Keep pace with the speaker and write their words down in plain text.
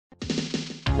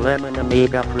Lemon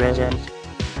Amiga presents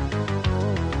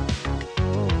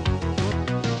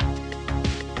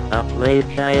a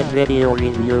Playguide video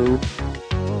review.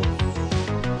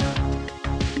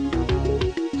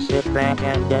 Sit back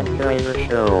and enjoy the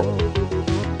show.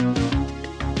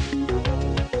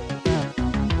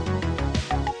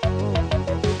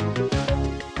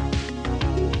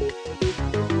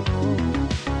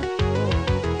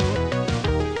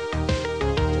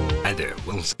 Hi there,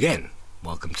 once again,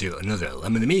 welcome to another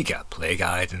Lemon Amiga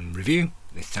Playguide and review.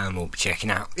 This time we'll be checking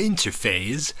out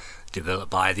Interphase, developed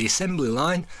by the assembly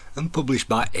line and published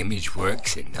by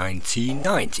Imageworks in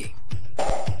 1990.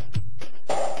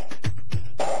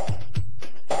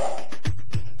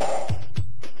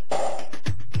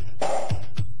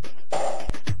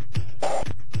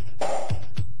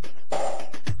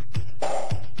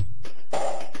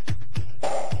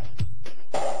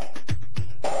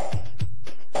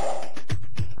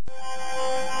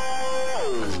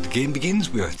 The game begins,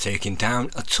 we are taking down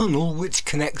a tunnel which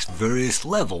connects various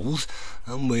levels,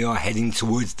 and we are heading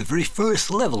towards the very first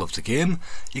level of the game.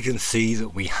 You can see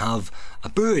that we have a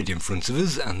bird in front of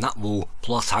us, and that will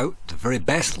plot out the very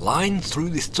best line through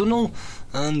this tunnel,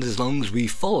 and as long as we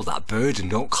follow that bird and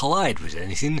don't collide with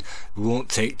anything, we won't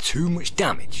take too much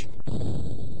damage.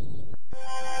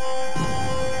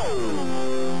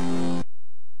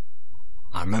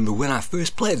 I remember when I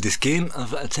first played this game,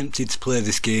 I've attempted to play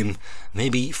this game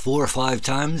maybe 4 or 5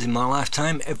 times in my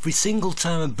lifetime. Every single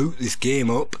time I boot this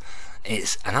game up,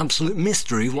 it's an absolute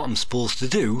mystery what I'm supposed to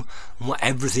do, and what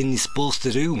everything is supposed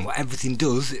to do, and what everything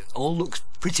does. It all looks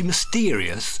pretty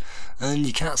mysterious, and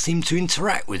you can't seem to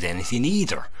interact with anything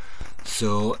either.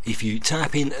 So if you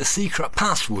type in a secret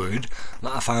password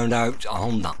that I found out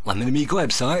on that Lemon Amiga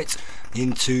website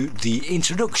into the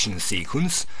introduction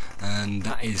sequence, and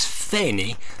that is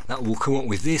Fanny, that will come up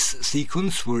with this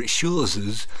sequence where it shows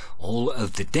us all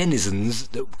of the denizens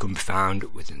that can be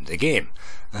found within the game.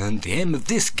 And the aim of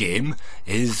this game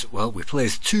is, well, we play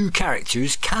as 2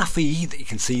 characters. Kathy, that you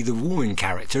can see the woman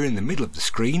character in the middle of the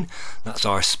screen, that's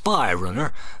our spy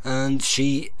runner, and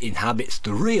she inhabits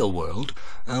the real world.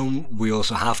 And we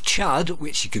also have Chad,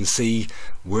 which you can see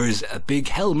wears a big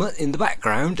helmet in the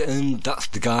background, and that's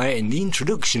the guy in the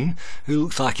introduction who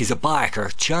looks like he's a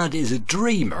biker. Chad is a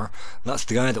dreamer, that's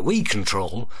the guy that we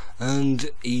control, and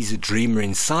he's a dreamer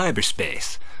in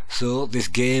cyberspace. So this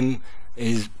game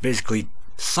is basically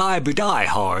Cyber Die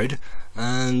Hard,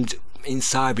 and in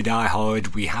Cyber Die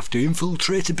Hard we have to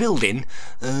infiltrate a building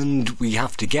and we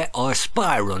have to get our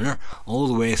spy runner all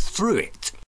the way through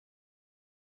it.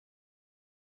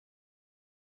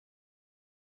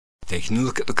 Taking a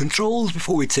look at the controls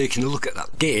before we're taking a look at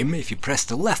that game, if you press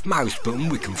the left mouse button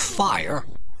we can fire,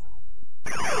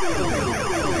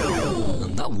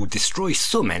 and that will destroy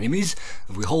some enemies.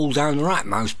 If we hold down the right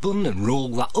mouse button and roll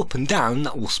that up and down,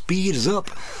 that will speed us up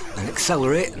and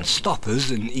accelerate and stop us,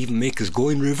 and even make us go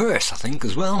in reverse, I think,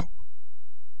 as well.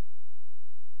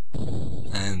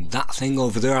 And that thing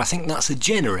over there, I think that's a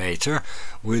generator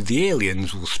where the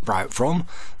aliens will sprout from,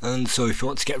 and so if you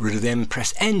want to get rid of them,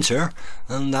 press enter,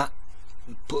 and that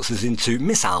puts us into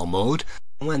missile mode.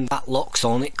 When that locks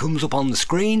on, it comes up on the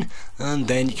screen, and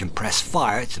then you can press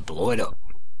fire to blow it up.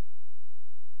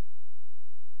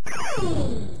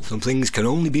 Some things can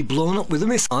only be blown up with a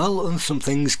missile, and some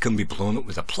things can be blown up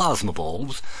with a plasma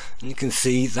balls. And you can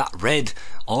see that red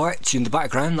arch in the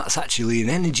background, that's actually an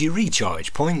energy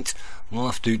recharge point. We'll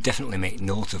have to definitely make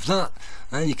note of that.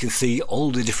 And you can see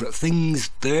all the different things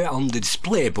there on the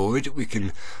display board. We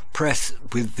can press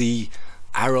with the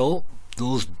arrow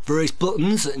those various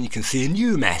buttons, and you can see a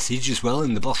new message as well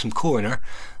in the bottom corner,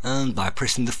 and by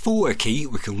pressing the 4 key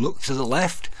we can look to the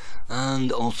left, and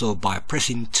also by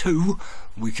pressing 2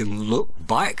 we can look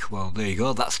back. Well, there you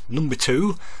go, that's number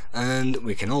 2. And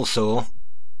we can also,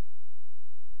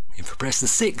 if we press the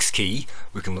 6 key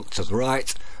we can look to the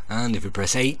right, and if we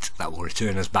press 8 that will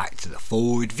return us back to the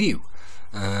forward view.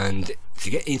 And to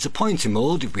get into pointer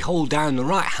mode, if we hold down the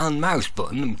right hand mouse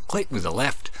button and click with the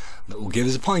left, that will give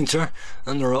us a pointer.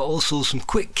 And there are also some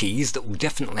quick keys that we'll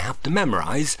definitely have to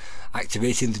memorise.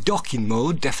 Activating the docking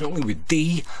mode, definitely with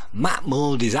D. Map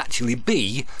mode is actually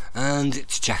B, and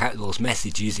to check out those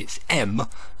messages it's M,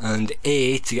 and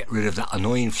A to get rid of that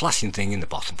annoying flashing thing in the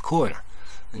bottom corner.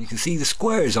 And you can see the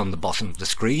squares on the bottom of the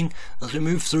screen. As we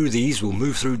move through these, we'll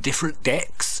move through different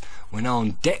decks. We're now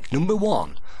on deck number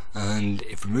 1, and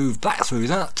if we move back through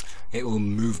that, it will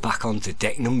move back onto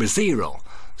deck number 0.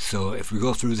 So if we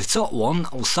go through the top one,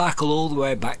 I'll cycle all the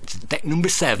way back to deck number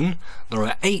 7. There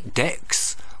are 8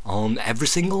 decks on every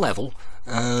single level,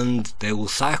 and they will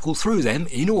cycle through them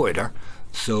in order.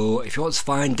 So if you want to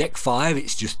find deck 5,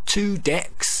 it's just 2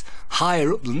 decks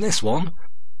higher up than this one.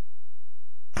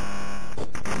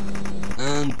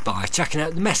 And by checking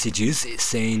out the messages, it's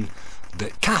saying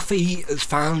that Kathy has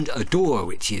found a door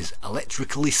which is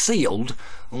electrically sealed,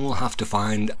 and we'll have to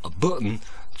find a button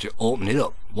to open it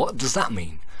up. What does that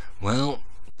mean? Well,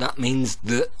 that means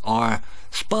that our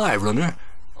spy runner,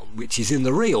 which is in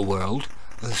the real world,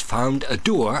 has found a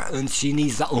door, and she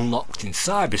needs that unlocked in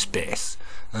cyberspace.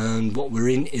 And what we're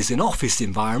in is an office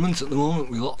environment at the moment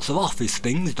with lots of office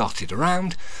things dotted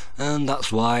around, and that's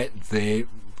why they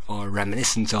are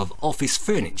reminiscent of office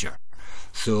furniture.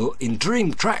 So in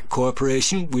Dream Track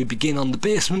Corporation we begin on the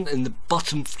basement in the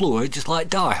bottom floor, just like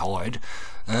Die Hard,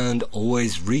 and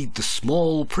always read the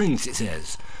small print, it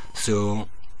says. So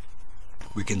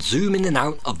we can zoom in and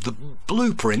out of the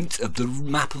blueprint of the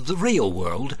map of the real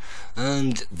world,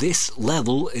 and this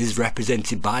level is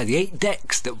represented by the 8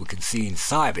 decks that we can see in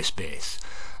cyberspace.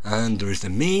 And there is the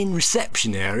main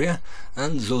reception area,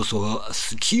 and there's also a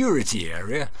security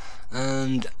area,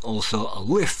 and also a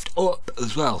lift up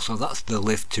as well, so that's the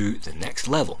lift to the next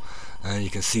level. And you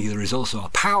can see there is also a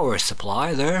power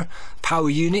supply there. Power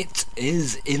unit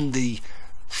is in the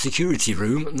security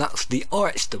room, and that's the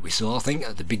arch that we saw, I think,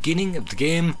 at the beginning of the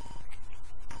game,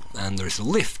 and there's a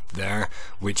lift there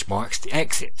which marks the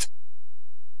exit.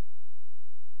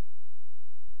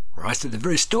 Right at the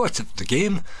very start of the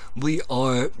game we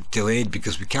are delayed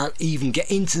because we can't even get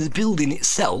into the building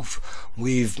itself.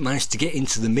 We've managed to get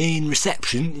into the main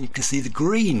reception. You can see the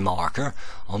green marker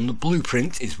on the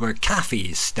blueprint is where Kathy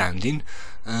is standing,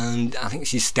 and I think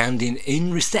she's standing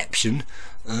in reception,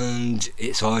 and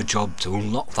it's our job to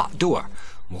unlock that door.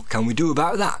 What can we do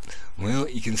about that? Well,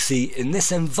 you can see in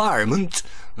this environment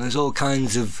there's all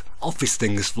kinds of office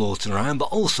things floating around, but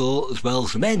also as well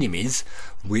some enemies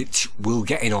which will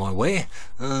get in our way.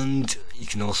 And you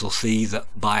can also see that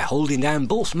by holding down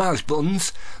both mouse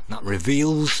buttons, that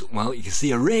reveals, well, you can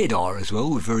see a radar as well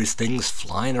with various things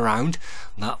flying around.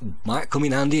 That might come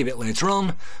in handy a bit later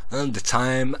on, and the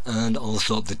time and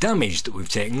also the damage that we've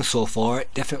taken so far.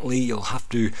 Definitely you'll have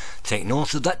to take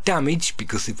note of that damage,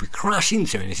 because if we crash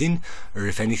into anything, or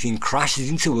if anything crashes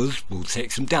into us, we'll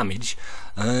take some damage.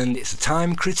 And it's a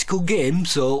time critical game,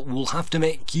 so we'll have to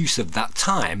make use of that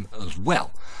time as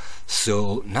well.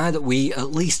 So now that we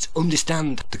at least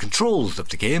understand the controls of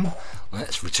the game,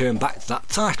 let's return back to that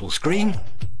title screen.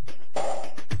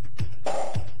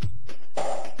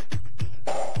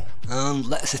 And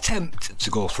let's attempt to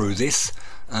go through this,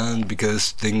 and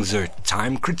because things are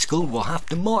time critical we'll have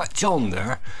to march on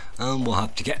there, and we'll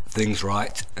have to get things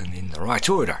right and in the right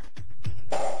order.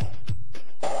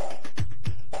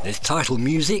 This title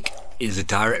music is a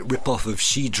direct rip-off of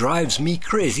She Drives Me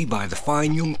Crazy by the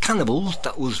Fine Young Cannibals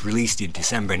that was released in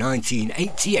December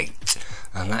 1988,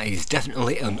 and that is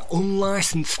definitely an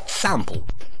unlicensed sample.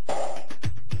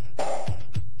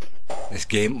 This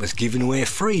game was given away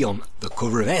free on the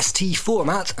cover of ST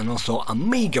Format and also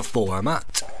Amiga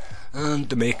Format, and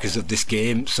the makers of this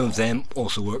game, some of them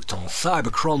also worked on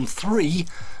Cyberchron 3,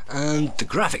 and the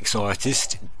graphics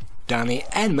artist Danny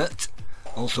Emmett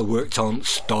also worked on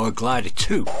Star Glider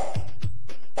 2.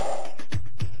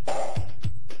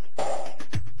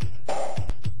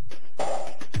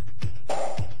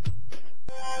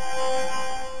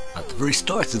 At the very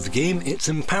start of the game it's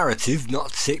imperative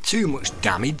not to take too much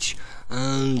damage,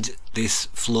 and this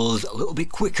flows a little bit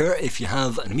quicker if you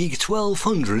have an Amiga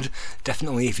 1200.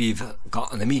 Definitely if you've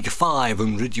got an Amiga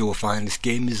 500 you'll find this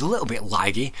game is a little bit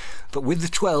laggy, but with the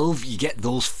 12 you get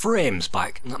those frames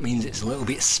back, and that means it's a little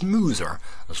bit smoother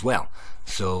as well.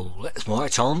 So let's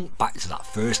march on back to that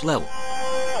first level.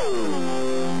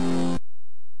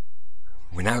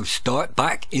 We now start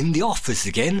back in the office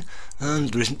again, and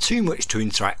there isn't too much to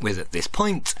interact with at this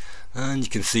point, and you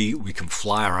can see we can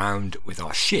fly around with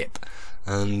our ship,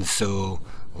 and so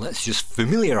let's just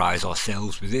familiarise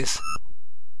ourselves with this.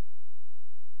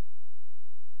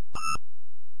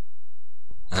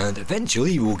 And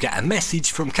eventually we'll get a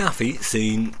message from Kathy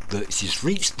saying that she's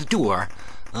reached the door,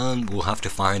 and we'll have to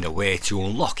find a way to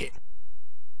unlock it.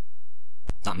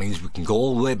 That means we can go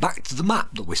all the way back to the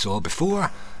map that we saw before,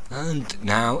 and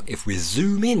now if we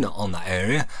zoom in on that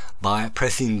area by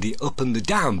pressing the up and the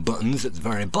down buttons at the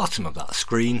very bottom of that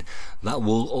screen, that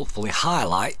will hopefully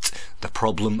highlight the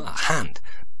problem at hand.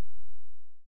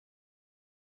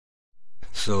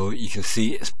 So you can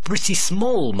see it's a pretty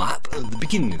small map at the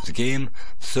beginning of the game,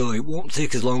 so it won't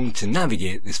take us long to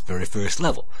navigate this very first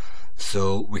level.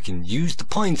 So we can use the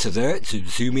pointer there to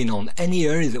zoom in on any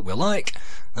area that we like,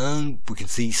 and we can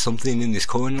see something in this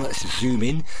corner. Let's just zoom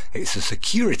in. It's a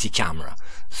security camera,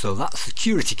 so that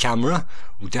security camera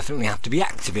will definitely have to be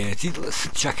activated. Let's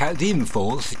check out the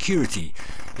info. Security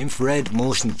infrared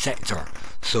motion detector,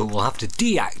 so we'll have to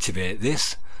deactivate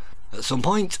this at some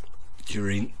point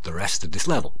during the rest of this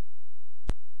level.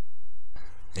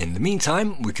 In the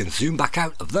meantime, we can zoom back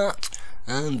out of that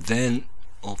and then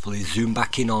hopefully zoom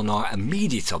back in on our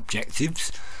immediate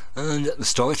objectives. And at the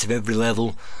start of every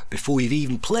level, before you've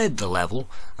even played the level,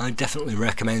 I definitely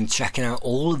recommend checking out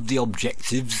all of the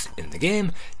objectives in the game.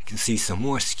 You can see some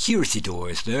more security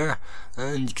doors there,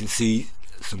 and you can see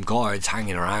some guards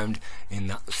hanging around in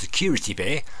that security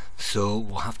bay, so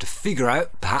we'll have to figure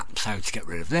out perhaps how to get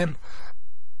rid of them.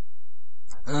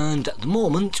 And at the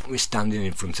moment we're standing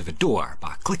in front of a door.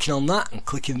 By clicking on that and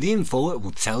clicking the info, it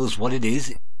will tell us what it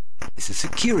is. It's a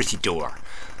security door.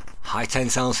 High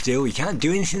tensile steel, you can't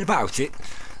do anything about it,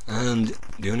 and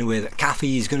the only way that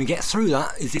Kathy is going to get through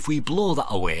that is if we blow that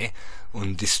away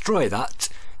and destroy that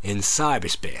in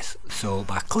cyberspace. So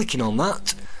by clicking on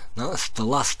that, that's the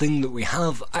last thing that we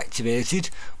have activated,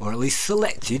 or at least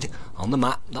selected on the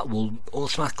map. That will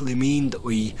automatically mean that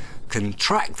we can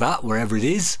track that wherever it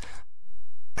is.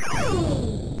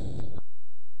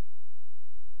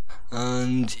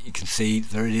 And you can see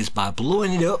there it is. By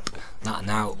blowing it up, that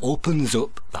now opens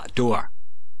up that door.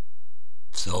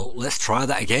 So let's try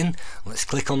that again. Let's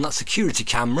click on that security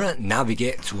camera,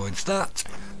 navigate towards that,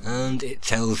 and it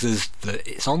tells us that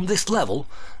it's on this level,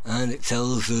 and it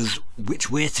tells us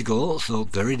which way to go. So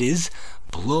there it is.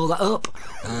 Blow that up,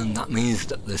 and that means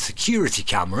that the security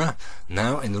camera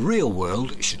now in the real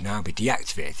world should now be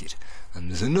deactivated. And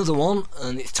there's another one,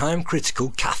 and it's time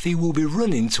critical. Kathy will be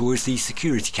running towards these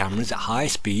security cameras at high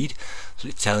speed, so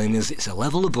it's telling us it's a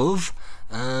level above,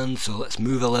 and so let's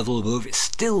move a level above. It's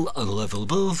still a level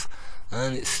above,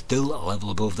 and it's still a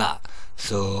level above that.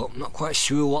 So I'm not quite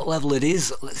sure what level it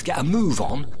is. Let's get a move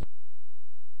on.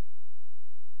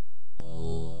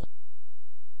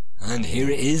 And here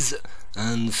it is.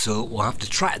 And so we'll have to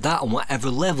track that on whatever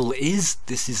level it is.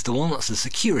 This is the one that's the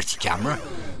security camera,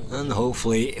 and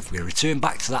hopefully if we return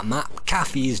back to that map,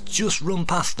 Kathy has just run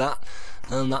past that,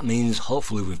 and that means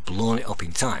hopefully we've blown it up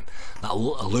in time. That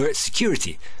will alert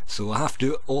security, so we'll have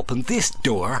to open this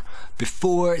door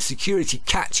before security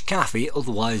catch Kathy,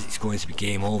 otherwise it's going to be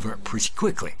game over pretty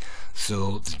quickly.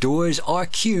 So the doors are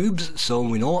cubes, so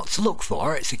we know what to look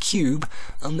for. It's a cube,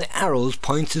 and the arrows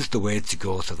point us the way to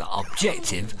go to the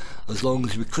objective as long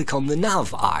as we click on the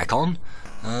nav icon,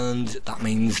 and that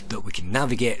means that we can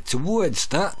navigate towards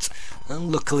that.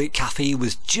 And luckily Kathy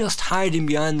was just hiding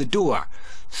behind the door,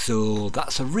 so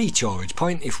that's a recharge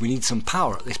point if we need some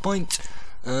power at this point.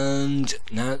 And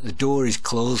now the door is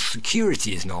closed,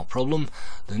 security is no problem.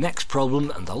 The next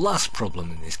problem, and the last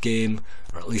problem in this game,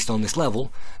 or at least on this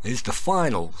level, is the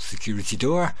final security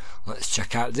door. Let's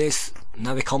check out this.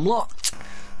 Navicom locked.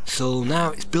 So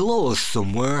now it's below us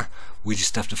somewhere. We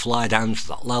just have to fly down to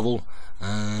that level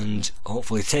and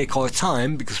hopefully take our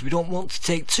time, because we don't want to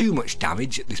take too much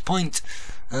damage at this point.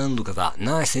 And look at that,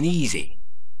 nice and easy.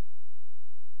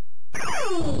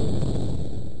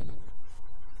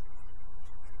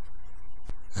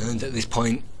 And at this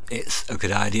point it's a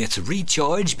good idea to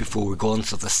recharge before we go on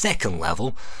to the second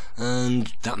level,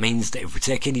 and that means that if we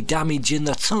take any damage in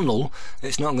the tunnel,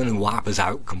 it's not going to wipe us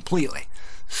out completely.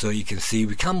 So you can see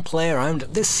we can play around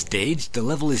at this stage. The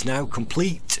level is now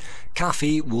complete.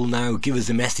 Kathy will now give us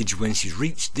a message when she's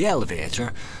reached the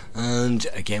elevator, and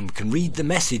again we can read the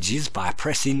messages by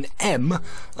pressing M,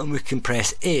 and we can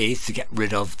press A to get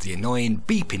rid of the annoying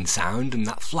beeping sound and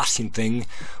that flashing thing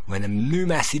when a new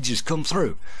message has come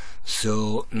through.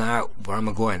 So now where am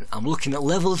I going? I'm looking at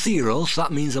level 0, so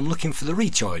that means I'm looking for the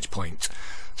recharge point.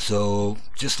 So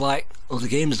just like other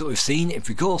games that we've seen, if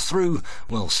we go through,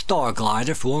 well, Star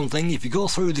Glider for one thing, if you go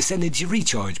through this energy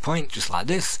recharge point just like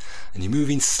this and you're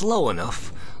moving slow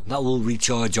enough, that will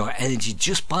recharge our energy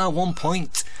just by 1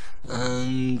 point,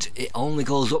 and it only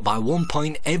goes up by 1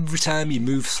 point every time you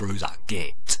move through that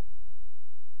gate.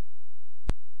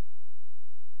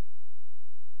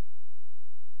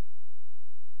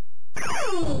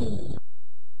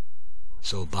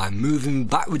 So by moving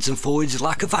backwards and forwards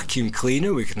like a vacuum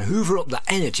cleaner, we can hoover up that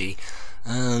energy,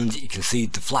 and you can see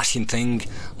the flashing thing.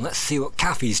 Let's see what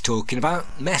Kathy's talking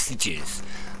about. Messages.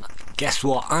 Guess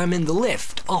what? I'm in the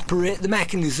lift. Operate the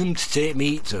mechanism to take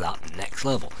me to that next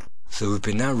level. So we've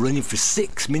been now running for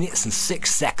 6 minutes and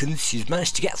 6 seconds. She's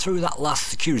managed to get through that last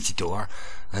security door,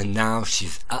 and now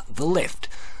she's at the lift,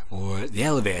 or the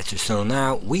elevator. So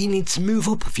now we need to move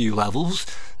up a few levels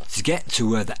to get to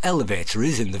where the elevator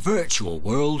is in the virtual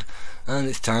world, and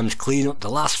it's time to clean up the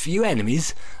last few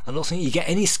enemies. I don't think you get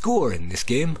any score in this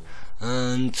game,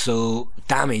 and so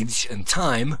damage and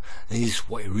time is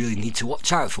what you really need to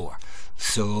watch out for.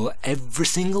 So every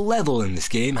single level in this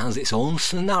game has its own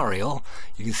scenario.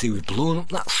 You can see we've blown up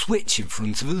that switch in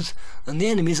front of us, and the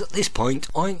enemies at this point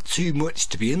aren't too much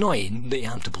to be annoying, that you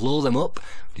have to blow them up,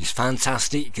 which is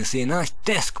fantastic. You can see a nice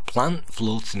desk plant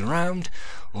floating around,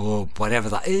 or whatever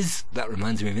that is. That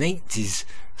reminds me of an 80s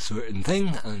certain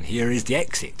thing. And here is the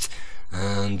exit,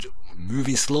 and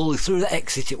moving slowly through the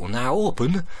exit, it will now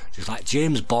open just like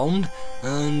James Bond.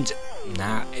 And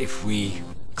now if we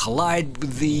collide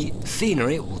with the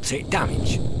scenery, it will take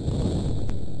damage.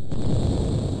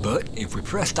 But if we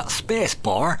press that space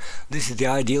bar, this is the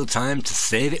ideal time to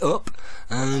save it up,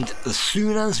 and as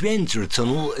soon as we enter a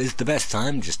tunnel is the best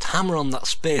time. Just hammer on that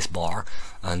space bar,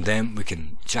 and then we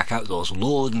can check out those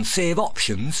load and save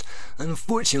options. And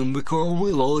unfortunately we can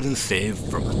only load and save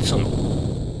from a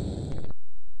tunnel.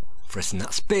 Pressing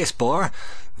that space bar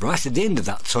right at the end of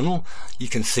that tunnel, you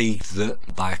can see that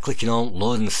by clicking on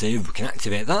load and save we can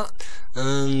activate that,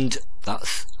 and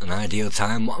that's an ideal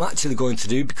time. What I'm actually going to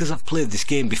do, because I've played this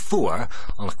game before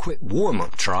on a quick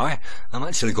warm-up try, I'm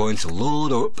actually going to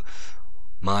load up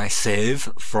my save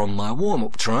from my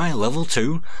warm-up try, level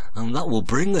 2, and that will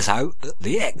bring us out at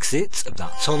the exit of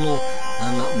that tunnel,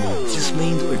 and that will just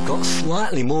mean that we've got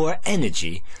slightly more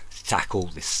energy to tackle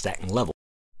this second level.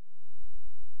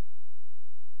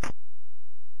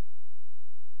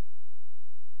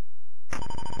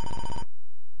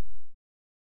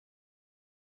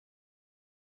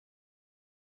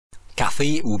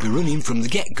 Cafe will be running from the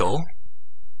get-go,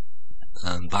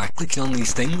 and by clicking on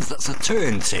these things, that's a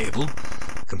turntable,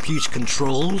 computer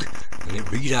controlled, and it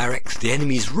redirects the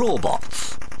enemy's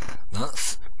robots.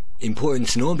 That's important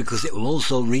to know because it will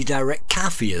also redirect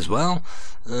Cafe as well,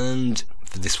 and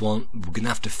for this one we're going to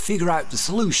have to figure out the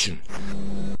solution.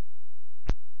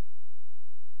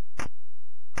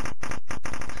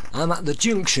 I'm at the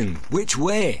junction, which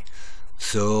way?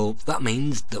 So that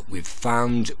means that we've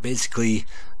found basically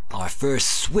our first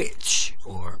switch,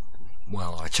 or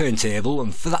well, our turntable,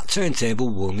 and for that turntable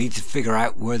we'll need to figure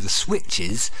out where the switch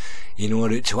is in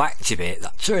order to activate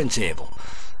that turntable.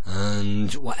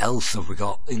 And what else have we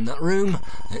got in that room?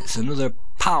 It's another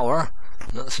power.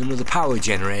 That's another power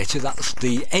generator. That's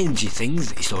the energy things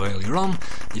that you saw earlier on.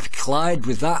 If you collide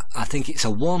with that, I think it's a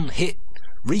one-hit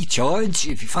recharge.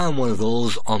 If you find one of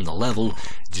those on the level,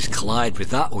 just collide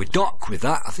with that or dock with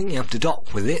that. I think you have to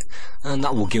dock with it, and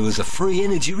that will give us a free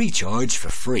energy recharge for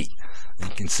free. You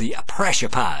can see a pressure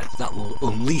pad that will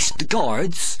unleash the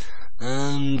guards,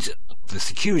 and the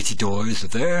security doors are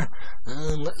there.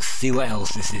 And let's see what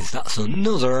else this is. That's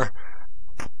another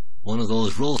one of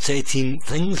those rotating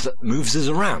things that moves us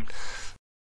around.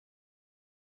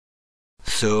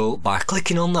 So by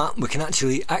clicking on that we can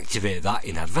actually activate that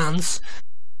in advance.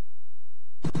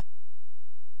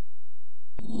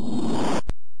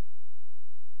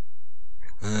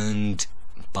 And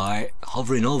by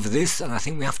hovering over this, and I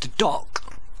think we have to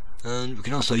dock, and we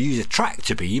can also use a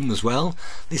tractor beam as well.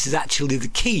 This is actually the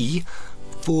key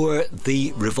for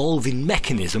the revolving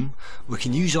mechanism. We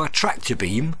can use our tractor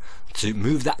beam to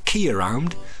move that key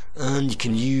around, and you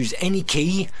can use any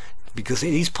key because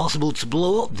it is possible to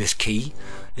blow up this key.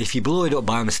 If you blow it up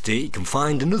by mistake, you can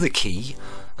find another key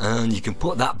and you can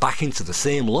put that back into the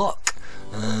same lock,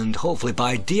 and hopefully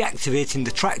by deactivating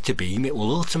the tractor beam it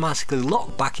will automatically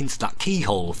lock back into that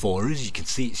keyhole for us. You can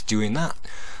see it's doing that,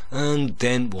 and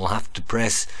then we'll have to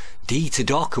press D to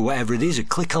dock or whatever it is, or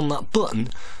click on that button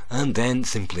and then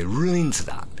simply run into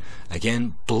that.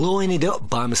 Again, blowing it up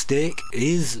by mistake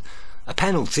is a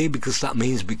penalty because that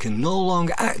means we can no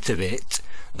longer activate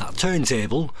that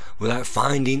turntable without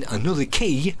finding another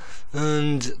key,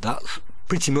 and that's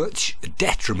pretty much a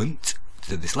detriment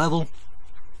to this level.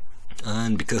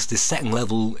 And because this second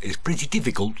level is pretty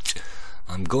difficult,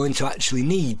 I'm going to actually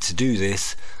need to do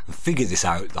this and figure this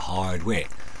out the hard way.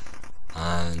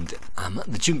 And I'm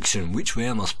at the junction. Which way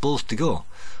am I supposed to go?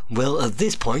 Well, at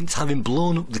this point, having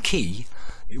blown up the key,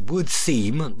 it would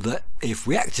seem that if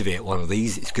we activate one of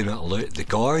these it's going to alert the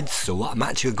guards. So what I'm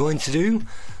actually going to do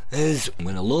is I'm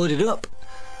going to load it up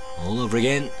all over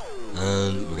again,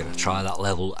 and we're going to try that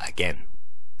level again.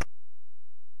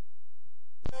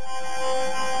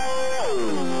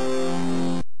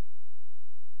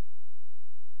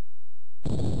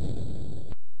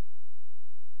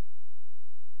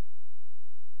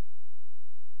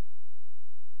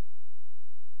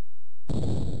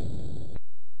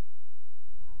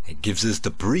 It gives us the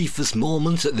briefest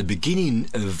moment at the beginning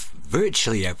of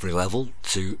virtually every level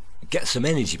to get some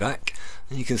energy back,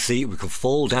 and you can see we can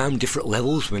fall down different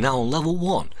levels. We're now on level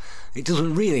 1. It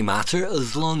doesn't really matter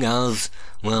as long as,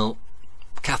 well,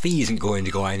 Cafe isn't going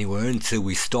to go anywhere until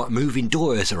we start moving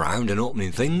doors around and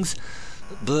opening things,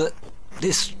 but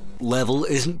this level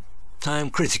isn't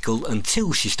time critical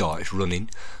until she starts running,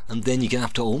 and then you're going to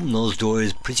have to open those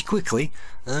doors pretty quickly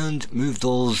and move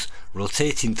those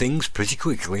rotating things pretty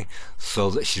quickly so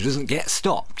that she doesn't get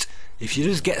stopped. If she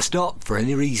does get stopped for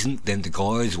any reason, then the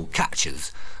guards will catch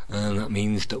us, and that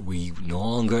means that we no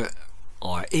longer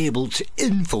are able to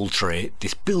infiltrate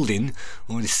this building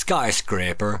or this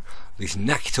skyscraper, this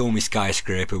Nakatomi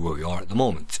skyscraper where we are at the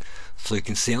moment. So you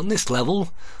can see on this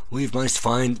level we've managed to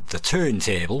find the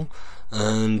turntable,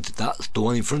 and that's the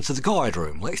one in front of the guard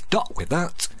room. Let's dock with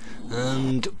that,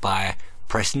 and by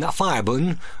pressing that fire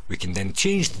button we can then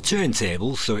change the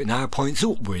turntable so it now points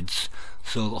upwards,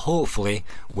 so that hopefully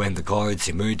when the guards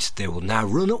emerge they will now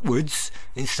run upwards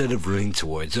instead of running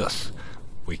towards us.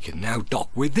 We can now dock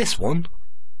with this one.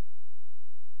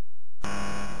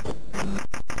 I'm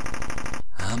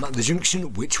at the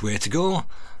junction, which way to go,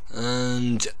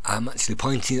 and I'm actually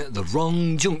pointing at the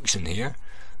wrong junction here,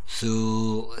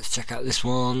 so let's check out this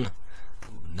one.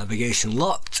 Navigation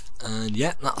locked, and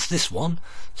yeah, that's this one.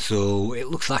 So it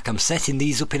looks like I'm setting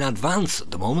these up in advance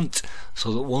at the moment,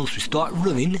 so that once we start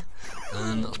running,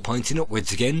 and that's pointing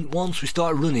upwards again, once we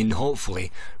start running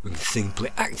hopefully we can simply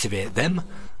activate them,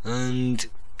 and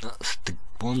that's the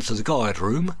one to the guard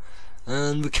room.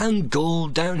 And we can go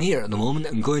down here at the moment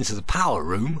and go into the power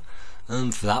room,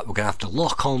 and for that we're going to have to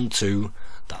lock on to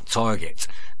that target.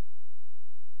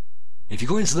 If you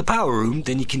go into the power room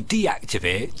then you can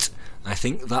deactivate, I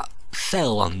think, that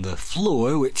cell on the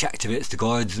floor which activates the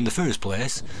guards in the first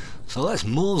place. So let's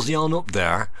mosey on up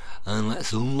there and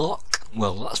let's unlock,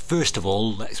 well, let's first of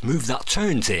all let's move that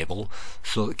turntable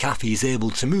so that Kathy is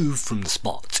able to move from the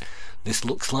spot. This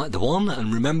looks like the one,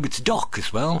 and remember to dock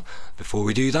as well before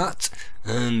we do that,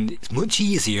 and it's much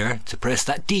easier to press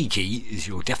that D key, as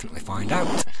you'll definitely find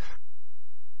out.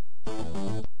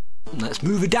 Let's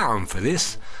move her down for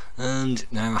this, and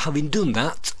now having done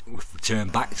that, if we turn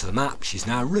back to the map, she's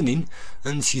now running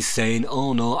and she's saying,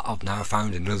 oh no, I've now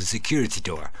found another security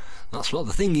door. That's what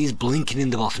the thing is blinking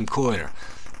in the bottom corner.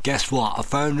 Guess what, I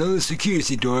found another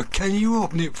security door, can you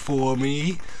open it for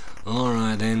me?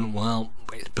 Alright then, well,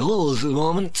 it's below us at the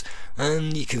moment,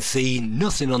 and you can see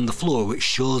nothing on the floor which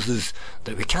shows us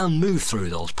that we can move through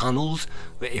those panels,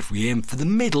 but if we aim for the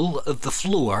middle of the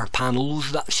floor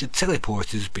panels that should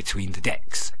teleport us between the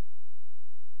decks.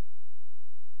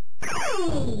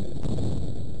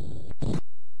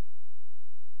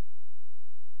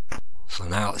 So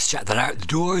now let's check that out. The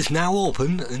door is now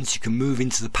open and she can move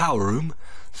into the power room,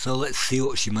 so let's see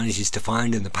what she manages to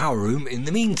find in the power room. In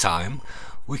the meantime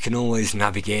we can always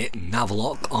navigate and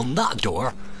navlock on that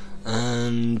door,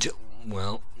 and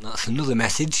well, that's another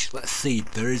message. Let's see,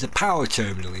 there is a power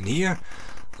terminal in here.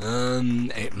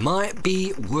 It might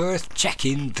be worth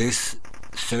checking this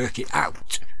circuit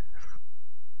out,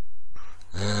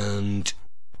 and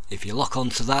if you lock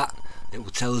onto that it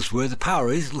will tell us where the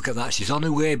power is. Look at that, she's on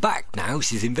her way back now,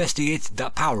 she's investigated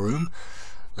that power room,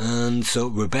 and so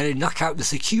we better knock out the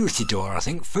security door I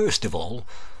think first of all.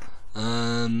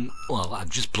 Well, I've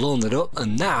just blown that up,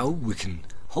 and now we can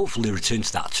hopefully return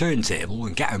to that turntable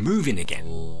and get her moving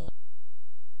again.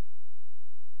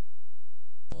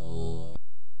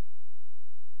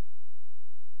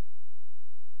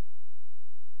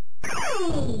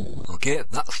 Okay,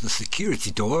 that's the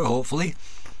security door hopefully,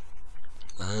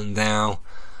 and now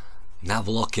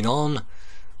navlocking on,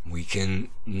 we can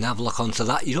navlock onto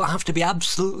that. You don't have to be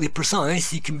absolutely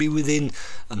precise, you can be within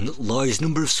a large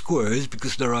number of squares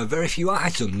because there are very few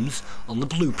items on the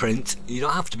blueprint. You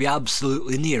don't have to be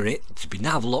absolutely near it to be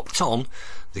navlocked on.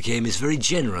 The game is very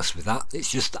generous with that,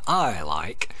 it's just that I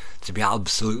like to be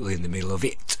absolutely in the middle of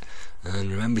it.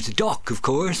 And remember to dock of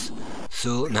course.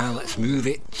 So now let's move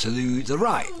it to the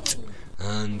right,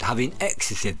 and having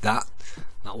exited that,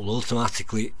 that will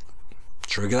automatically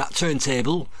trigger that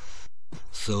turntable.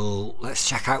 So let's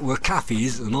check out where Kathy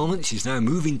is at the moment. She's now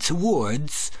moving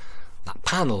towards that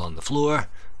panel on the floor.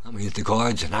 That means the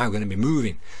guards are now going to be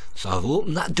moving. So I've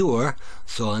opened that door,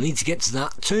 so I need to get to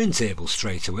that turntable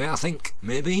straight away I think,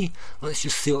 maybe. Let's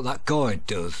just see what that guard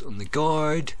does. And the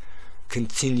guard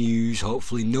continues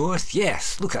hopefully north.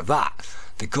 Yes, look at that,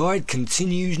 the guard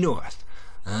continues north,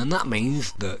 and that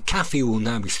means that Kathy will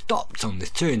now be stopped on this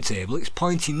turntable. It's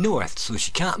pointing north, so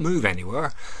she can't move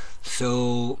anywhere.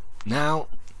 So now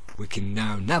we can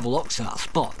now navlock to that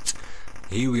spot.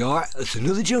 Here we are, it's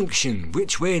another junction.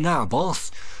 Which way now,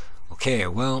 boss? Okay,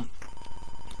 well,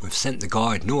 we've sent the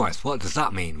guard north. What does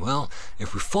that mean? Well,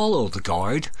 if we follow the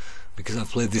guard, because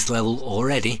I've played this level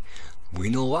already, we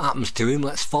know what happens to him.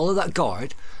 Let's follow that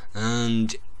guard,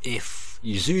 and if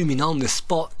you zoom in on this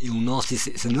spot you'll notice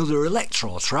it's another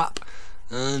electro trap,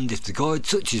 and if the guard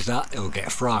touches that, it'll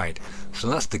get fried. So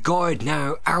that's the guard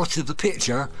now out of the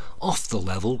picture, off the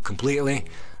level completely,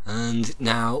 and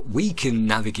now we can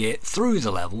navigate through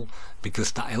the level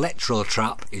because that electro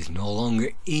trap is no longer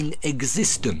in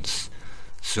existence.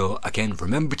 So again,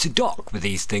 remember to dock with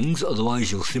these things,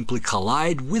 otherwise you'll simply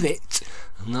collide with it,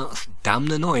 and that's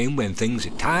damn annoying when things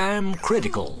are time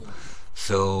critical.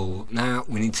 So now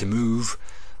we need to move.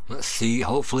 Let's see,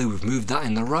 hopefully we've moved that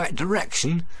in the right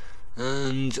direction,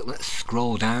 and let's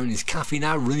scroll down. Is Cafe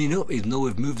now running up even though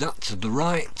we've moved that to the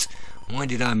right? Why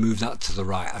did I move that to the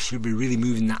right? I should be really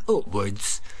moving that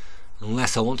upwards,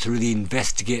 unless I want to really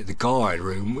investigate the guard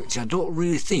room, which I don't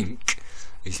really think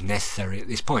is necessary at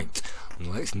this point.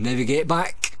 And let's navigate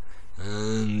back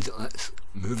and let's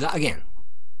move that again.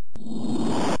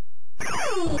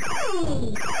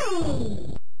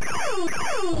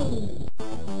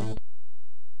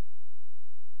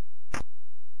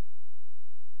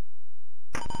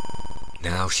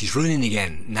 Now she's running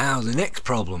again. Now the next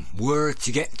problem, where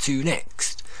to get to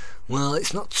next? Well,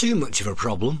 it's not too much of a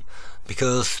problem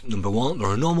because number one, there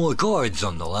are no more guards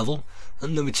on the level,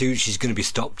 and number two, she's going to be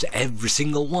stopped at every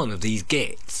single one of these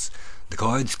gates. The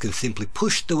guards can simply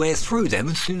push their way through them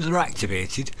as soon as they're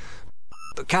activated,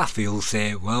 but Cafe will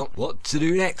say, well, what to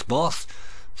do next, boss?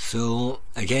 So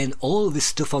again, all of this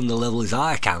stuff on the level is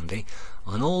eye candy,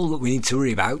 and all that we need to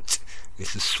worry about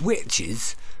is the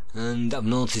switches. And I've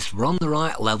noticed we're on the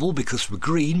right level because we're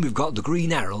green, we've got the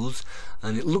green arrows,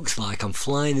 and it looks like I'm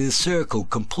flying in a circle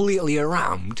completely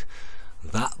around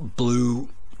that blue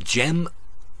gem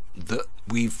that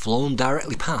we've flown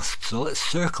directly past. So let's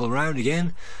circle around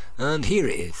again, and here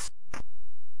it is.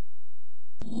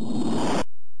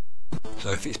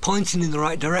 So if it's pointing in the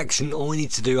right direction, all we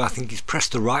need to do, I think, is press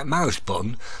the right mouse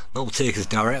button. That will take us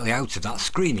directly out of that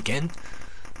screen again.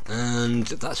 And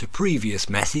that's a previous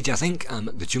message, I think. I'm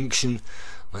at the junction.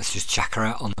 Let's just check her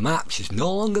out on the map. She's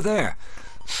no longer there,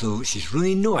 so she's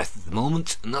running north at the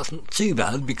moment, and that's not too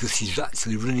bad because she's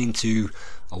actually running to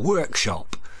a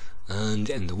workshop, and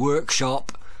in the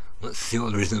workshop, let's see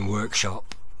what there is in the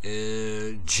workshop.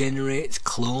 Generates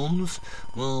clones.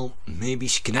 Well, maybe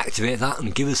she can activate that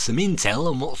and give us some intel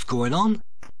on what's going on.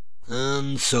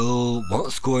 And so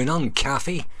what's going on,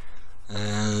 Cafe?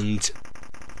 And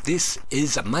this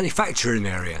is a manufacturing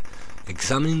area,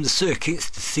 examining the circuits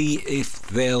to see if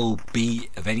they'll be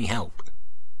of any help.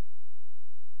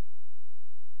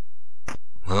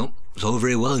 Well, it's all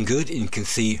very well and good, and you can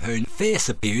see her face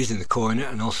appears in the corner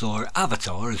and also her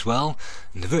avatar as well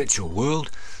in the virtual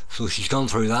world. So she's gone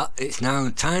through that. It's now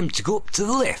time to go up to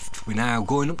the lift. We're now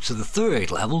going up to the 3rd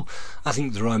level. I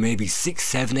think there are maybe 6,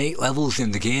 7, 8 levels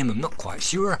in the game, I'm not quite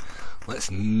sure.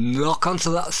 Let's knock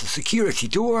onto that security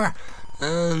door.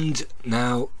 And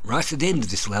now, right at the end of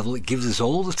this level, it gives us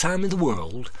all the time in the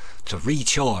world to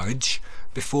recharge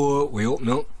before we open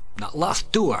up that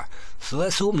last door. So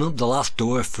let's open up the last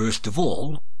door first of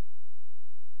all.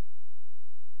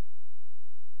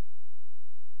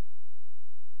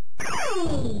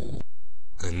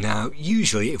 And now,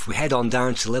 usually, if we head on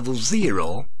down to level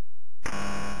 0,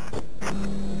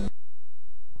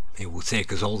 it will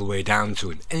take us all the way down to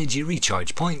an energy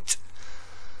recharge point.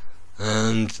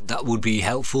 And that would be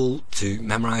helpful to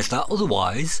memorise that.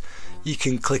 Otherwise, you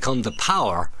can click on the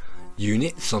power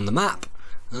units on the map,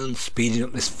 and speeding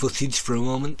up this footage for a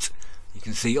moment, you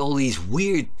can see all these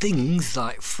weird things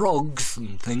like frogs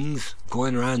and things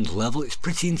going around the level. It's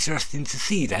pretty interesting to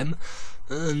see them,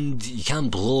 and you can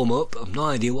blow them up. I've no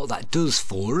idea what that does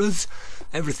for us.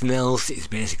 Everything else is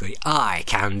basically eye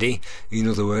candy. In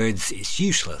other words, it's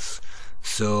useless.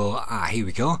 So here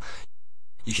we go.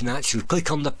 You can actually click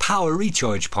on the power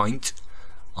recharge point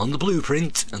on the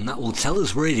blueprint, and that will tell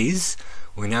us where it is.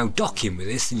 We're now docking with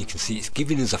this, and you can see it's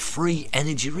giving us a free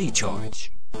energy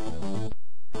recharge.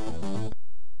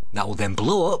 That will then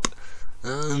blow up,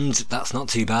 and that's not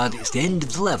too bad. It's the end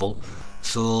of the level,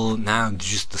 so now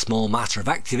just a small matter of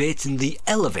activating the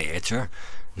elevator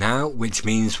now, which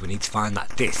means we need to find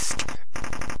that disc.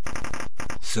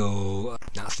 So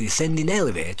that's the ascending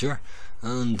elevator,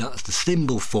 and that's the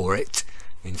symbol for it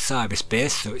in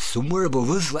cyberspace, so it's somewhere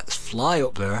above us. Let's fly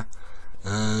up there,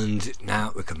 and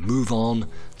now we can move on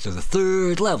to the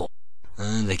 3rd level.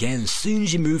 And again, as soon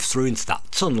as you move through into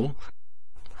that tunnel,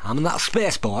 hammer that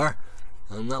space bar,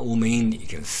 and that will mean you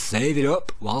can save it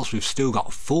up whilst we've still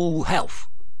got full health.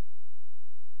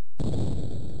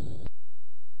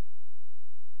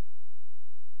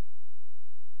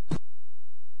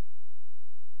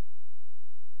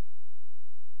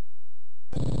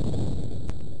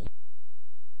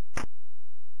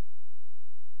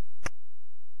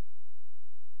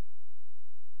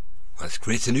 Let's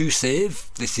create a new save.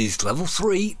 This is level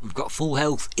 3, we've got full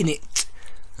health in it.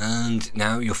 And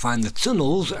now you'll find the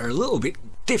tunnels are a little bit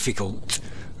difficult,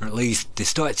 or at least they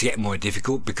start to get more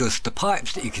difficult because the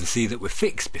pipes that you can see that were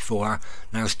fixed before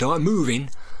now start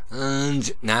moving,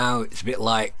 and now it's a bit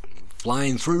like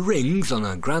flying through rings on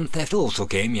a Grand Theft Auto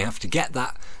game. You have to get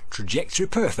that trajectory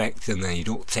perfect and then you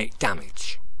don't take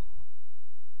damage.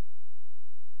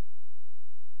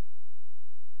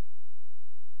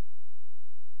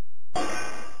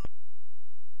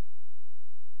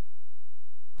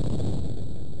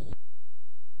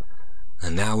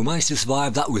 And now we managed to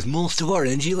survive that with most of our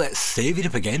energy. Let's save it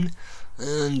up again,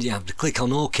 and you have to click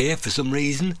on OK for some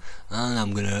reason, and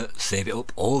I'm going to save it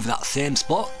up over that same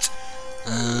spot.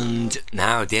 And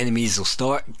now the enemies will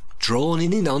start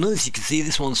droning in on us. You can see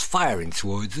this one's firing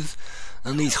towards us,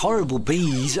 and these horrible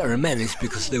bees are a menace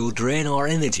because they will drain our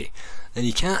energy, and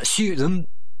you can't shoot them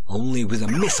only with a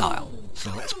missile.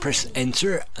 So let's press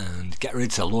enter and get ready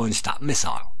to launch that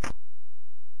missile.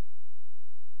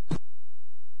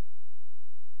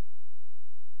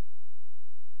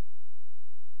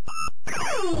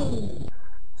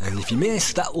 And if you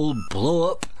miss, that will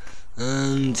blow up,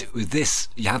 and with this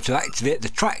you have to activate the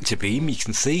tractor beam, you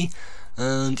can see,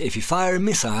 and if you fire a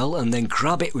missile and then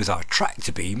grab it with our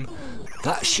tractor beam,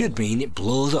 that should mean it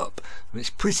blows up.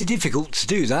 It's pretty difficult to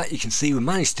do that. You can see we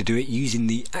managed to do it using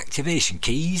the activation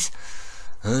keys.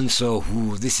 And so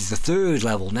this is the 3rd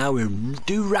level. Now we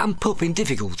do ramp up in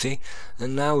difficulty,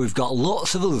 and now we've got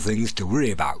lots of other things to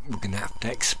worry about. We're going to have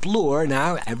to explore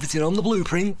now everything on the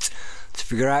blueprint to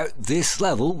figure out this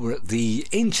level. We're at the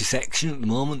intersection at the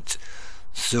moment,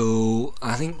 so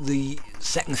I think the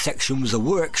 2nd section was a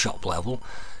workshop level.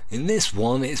 In this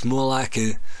one it's more like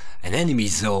an enemy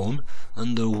zone,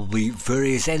 and there will be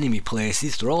various enemy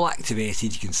places. They're all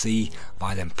activated, you can see,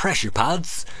 by them pressure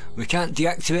pads. We can't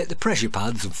deactivate the pressure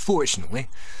pads, unfortunately,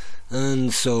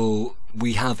 and so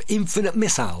we have infinite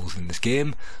missiles in this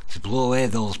game to blow away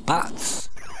those bats.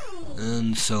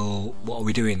 And so what are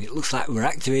we doing? It looks like we're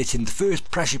activating the first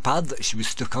pressure pad that she was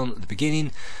stuck on at the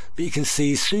beginning, but you can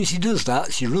see as soon as she does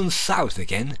that, she runs south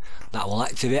again. That will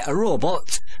activate a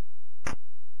robot.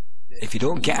 If you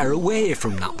don't get her away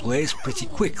from that place pretty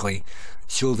quickly,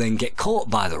 she'll then get caught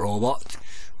by the robot,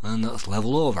 and that's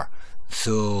level over.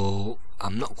 So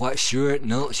I'm not quite sure.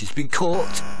 No, she's been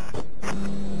caught.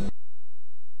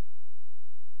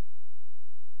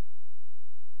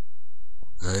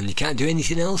 And you can't do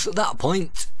anything else at that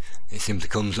point. It simply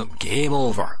comes up game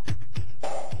over.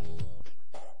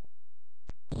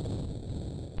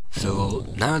 So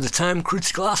now the time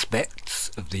critical aspects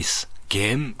of this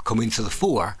game come into the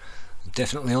fore,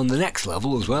 definitely on the next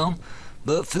level as well,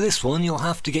 but for this one you'll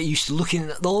have to get used to looking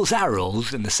at those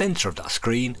arrows in the centre of that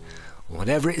screen.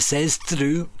 Whatever it says to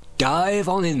do, dive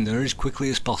on in there as quickly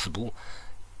as possible,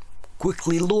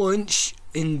 quickly launch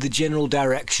in the general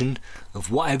direction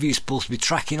of whatever you're supposed to be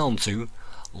tracking onto,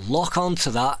 lock onto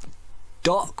that,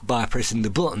 dock by pressing the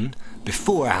button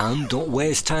beforehand, don't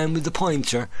waste time with the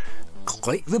pointer,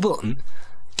 click the button,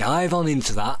 dive on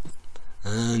into that,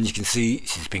 and you can see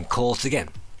she's been caught again.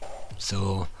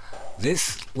 So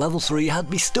this level 3 had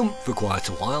me stumped for quite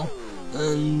a while,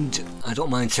 and I don't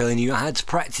mind telling you I had to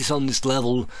practice on this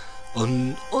level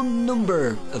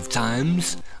unnumber of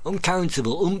times,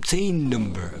 uncountable, umpteen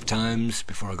number of times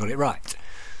before I got it right.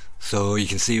 So you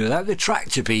can see without the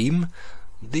tractor beam,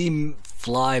 the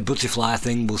butterfly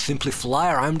thing will simply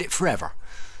fly around it forever.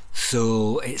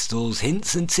 So it's those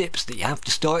hints and tips that you have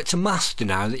to start to master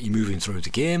now that you're moving through the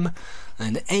game,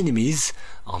 and enemies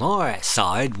on our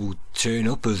side will turn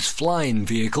up as flying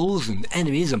vehicles and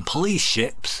enemies and police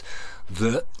ships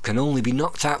that can only be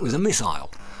knocked out with a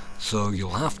missile. So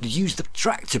you'll have to use the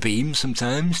tractor beam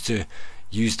sometimes to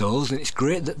use those, and it's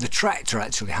great that the tractor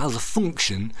actually has a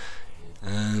function,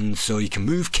 and so you can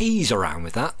move keys around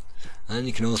with that, and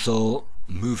you can also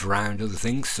move around other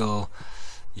things. So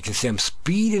you can see I'm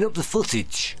speeding up the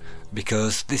footage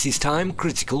because this is time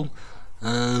critical,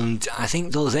 and I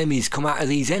think those enemies come out of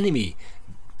these enemy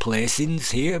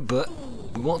placings here, but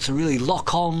we want to really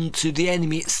lock on to the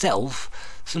enemy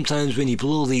itself. Sometimes when you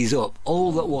blow these up,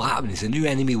 all that will happen is a new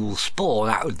enemy will spawn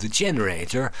out of the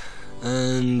generator,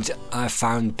 and I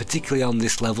found particularly on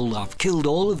this level I've killed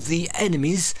all of the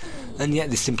enemies and yet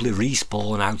they simply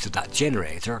respawn out of that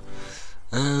generator.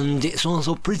 And it's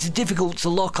also pretty difficult to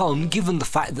lock on given the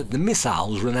fact that the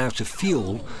missiles run out of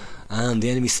fuel and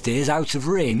the enemy stays out of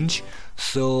range,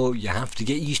 so you have to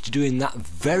get used to doing that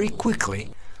very quickly,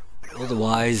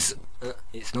 otherwise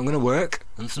it's not going to work,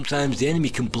 and sometimes the enemy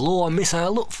can blow a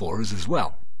missile up for us as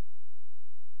well.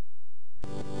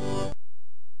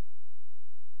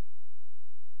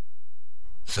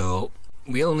 So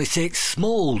we only take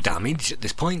small damage at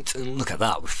this point, and look at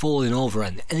that, we're falling over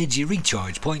an energy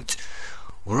recharge point.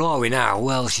 Where are we now?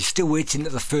 Well, she's still waiting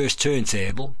at the first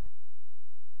turntable.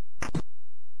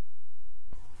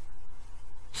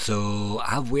 So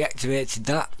have we activated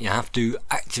that? You have to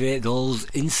activate those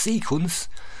in sequence,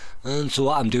 and so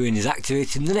what I'm doing is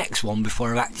activating the next one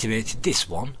before I've activated this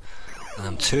one, and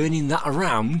I'm turning that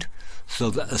around so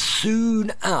that as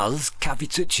soon as Kathy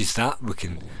touches that, we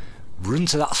can run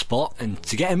to that spot and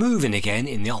to get her moving again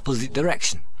in the opposite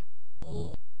direction.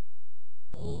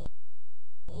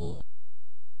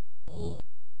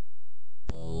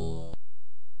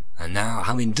 And now,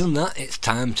 having done that, it's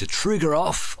time to trigger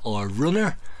off our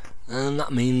runner, and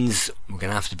that means we're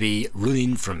going to have to be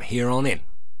running from here on in.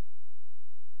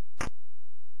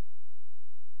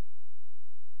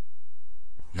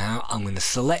 Now I'm going to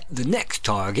select the next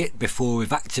target before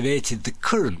we've activated the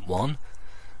current one,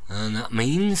 and that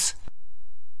means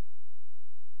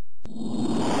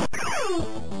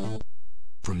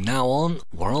from now on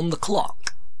we're on the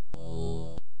clock.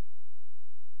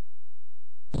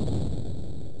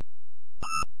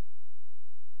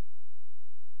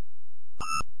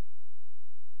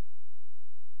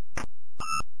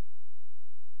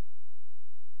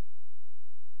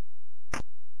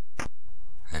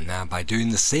 And now by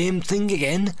doing the same thing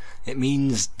again, it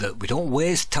means that we don't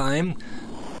waste time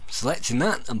selecting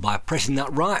that, and by pressing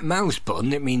that right mouse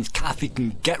button it means Kathy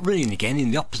can get running again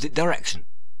in the opposite direction.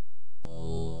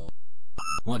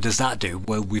 What does that do?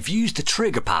 Well, we've used the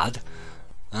trigger pad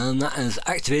and that has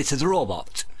activated the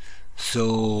robot.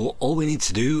 So all we need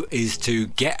to do is to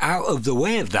get out of the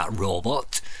way of that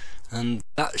robot, and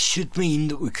that should mean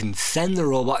that we can send the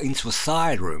robot into a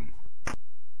side room.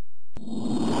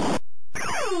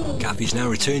 Kathy's now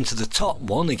returned to the top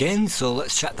one again, so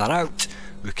let's check that out.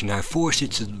 We can now force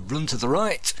it to run to the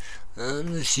right, and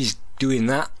as she's doing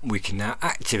that, we can now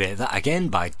activate that again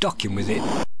by docking with it.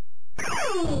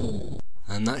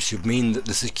 And that should mean that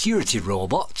the security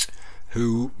robot,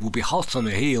 who will be hot on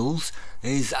her heels,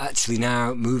 is actually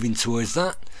now moving towards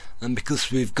that, and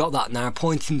because we've got that now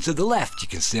pointing to the left, you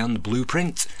can see on the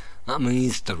blueprint, that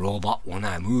means the robot will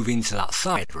now move into that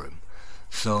side room.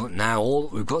 So now all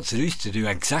we've got to do is to do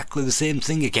exactly the same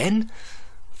thing again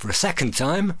for a second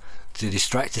time to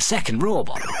distract a second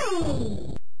robot.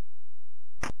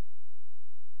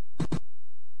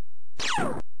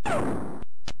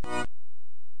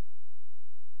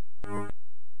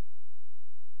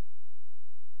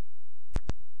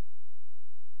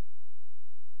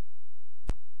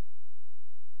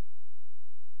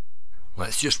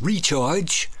 Let's just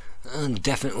recharge. And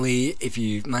definitely, if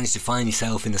you manage to find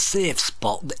yourself in a safe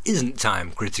spot that isn't time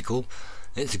critical,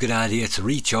 it's a good idea to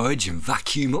recharge and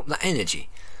vacuum up that energy.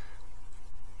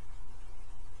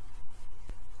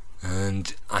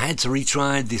 And I had to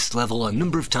retry this level a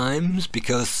number of times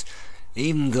because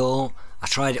even though I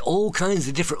tried it all kinds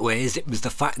of different ways, it was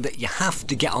the fact that you have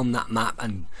to get on that map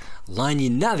and line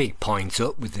your navig point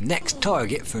up with the next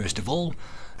target first of all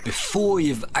before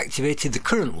you've activated the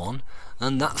current one.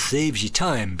 And that saves you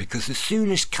time, because as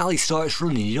soon as Callie starts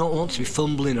running you don't want to be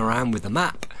fumbling around with the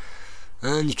map,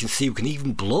 and you can see we can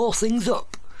even blow things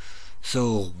up.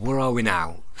 So where are we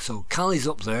now? So Callie's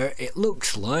up there, it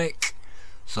looks like.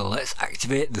 So let's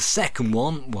activate the second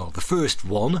one, well the first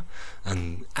one,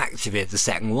 and activate the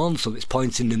second one so it's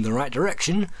pointing in the right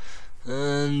direction.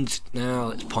 And now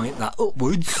let's point that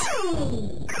upwards,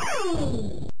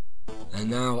 and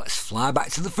now let's fly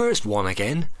back to the first one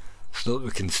again, so that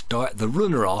we can start the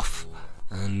runner off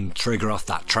and trigger off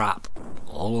that trap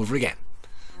all over again.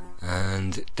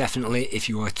 And definitely, if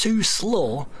you are too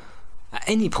slow at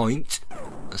any point,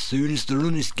 as soon as the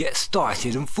runners get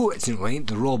started, unfortunately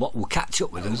the robot will catch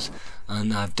up with us,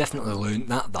 and I've definitely learned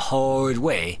that the hard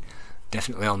way,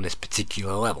 definitely on this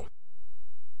particular level.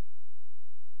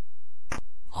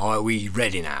 Are we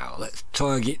ready now? Let's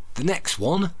target the next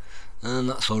one. And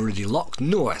that's already locked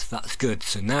north, that's good.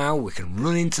 So now we can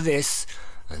run into this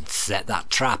and set that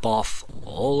trap off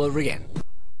all over again.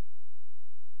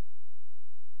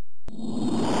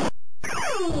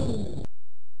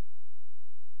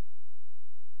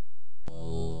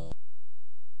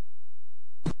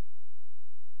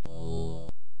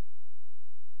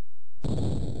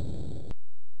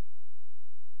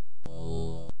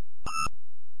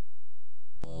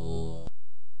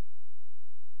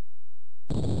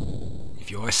 If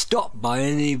you are stopped by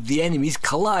any of the enemies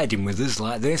colliding with us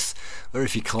like this, or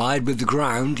if you collide with the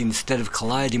ground instead of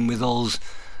colliding with those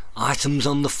items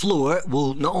on the floor, it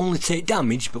will not only take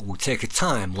damage but will take a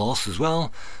time loss as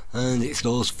well, and it's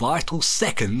those vital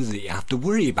seconds that you have to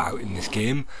worry about in this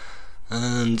game.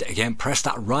 And again, press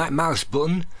that right mouse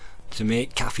button to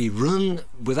make Cafe run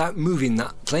without moving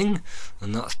that thing,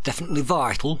 and that's definitely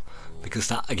vital, because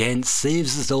that again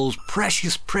saves us those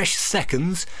precious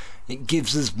seconds. It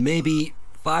gives us maybe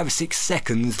 5 or 6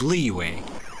 seconds leeway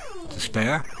to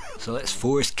spare. So let's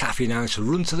force Cafe now to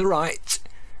run to the right,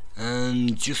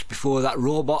 and just before that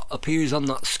robot appears on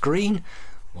that screen,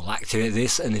 we'll activate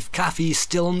this, and if Cafe is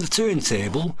still on the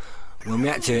turntable when we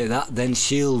activate that, then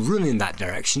she'll run in that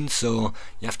direction. So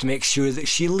you have to make sure that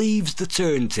she leaves the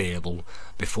turntable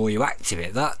before you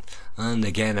activate that, and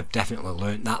again I've definitely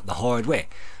learnt that the hard way.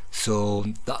 So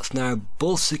that's now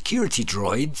both security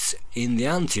droids in the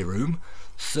ante-room.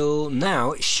 So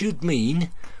now it should mean,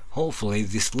 hopefully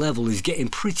this level is getting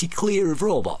pretty clear of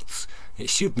robots. It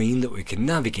should mean that we can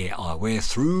navigate our way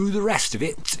through the rest of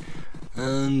it,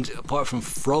 and apart from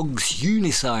frogs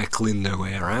unicycling their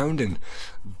way around and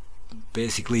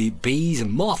basically bees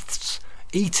and moths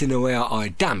eating away at our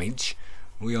damage,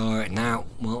 we are now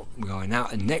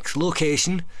at the next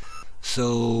location.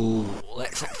 So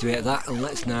let's activate that, and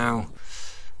let's now,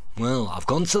 well, I've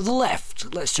gone to the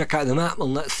left. Let's check out the map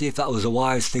and let's see if that was a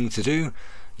wise thing to do.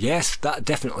 Yes, that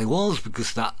definitely was,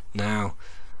 because that now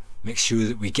makes sure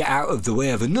that we get out of the way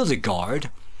of another guard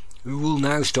who will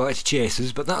now start to chase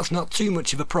us, but that's not too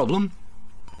much of a problem.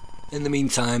 In the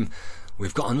meantime,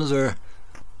 we've got another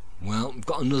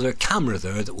camera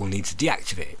there that we'll need to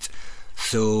deactivate.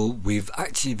 So we've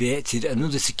activated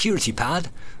another security pad,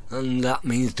 and that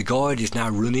means the guard is now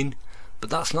running, but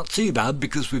that's not too bad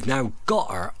because we've now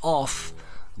got her off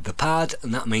the pad,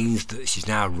 and that means that she's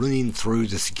now running through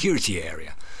the security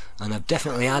area. And I've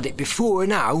definitely had it before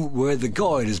now where the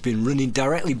guard has been running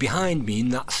directly behind me in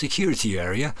that security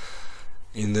area.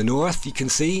 In the north you can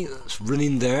see it's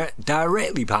running there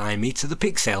directly behind me to the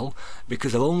pixel,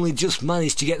 because I've only just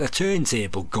managed to get the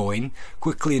turntable going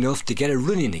quickly enough to get her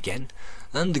running again,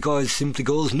 and the guard simply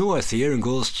goes north here and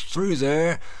goes through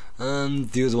there, and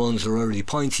the other ones are already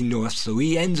pointing north, so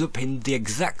he ends up in the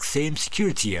exact same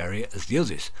security area as the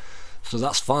others. So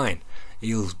that's fine.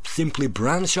 He'll simply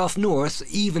branch off north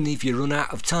even if you run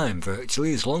out of time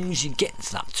virtually, as long as you get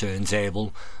to that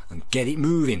turntable and get it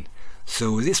moving.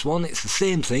 So with this one it's the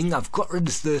same thing. I've got rid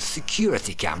of the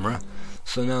security camera,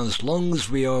 so now as long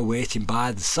as we are waiting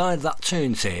by the side of that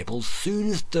turntable, as soon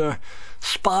as the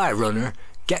spy runner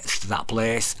gets to that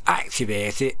place,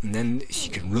 activate it, and then she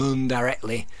can run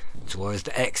directly towards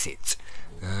the exit.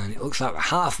 And it looks like we're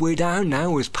halfway down now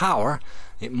with power.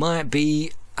 It might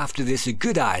be after this a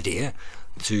good idea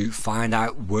to find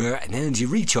out where an energy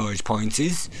recharge point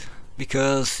is,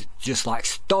 because just like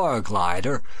Star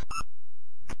Glider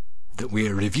that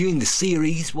we're reviewing the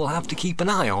series, we'll have to keep an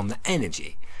eye on the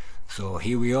energy. So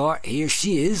here we are, here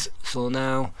she is. So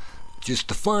now just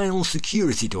the final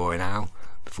security door now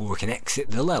before we can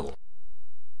exit the level.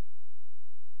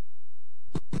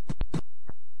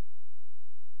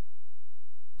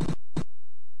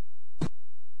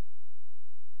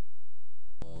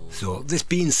 So this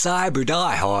being cyber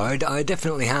diehard, I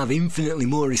definitely have infinitely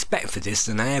more respect for this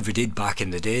than I ever did back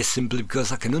in the day, simply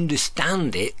because I can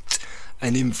understand it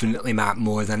an infinitely amount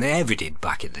more than I ever did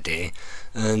back in the day.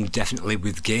 And definitely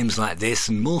with games like this,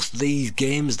 and most of these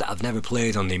games that I've never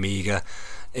played on the Amiga,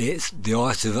 it's the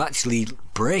art of actually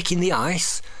breaking the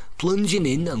ice, plunging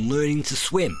in and learning to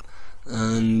swim.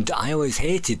 And I always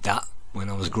hated that when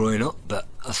I was growing up, but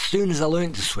as soon as I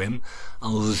learned to swim, I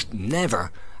was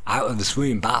never out of the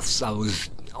swimming baths. I was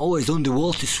always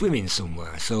underwater swimming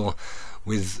somewhere. So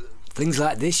with things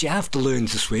like this you have to learn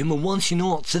to swim, and once you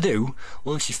know what to do,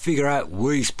 once you figure out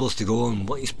where you're supposed to go and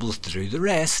what you're supposed to do, the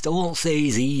rest I won't say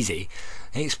is easy.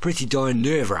 It's pretty darn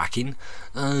nerve-wracking,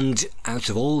 and out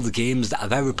of all the games that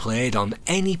I've ever played on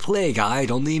any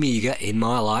Playguide on the Amiga in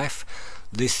my life,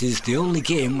 this is the only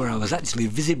game where I was actually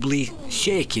visibly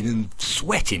shaking and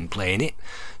sweating playing it,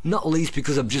 not least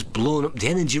because I've just blown up the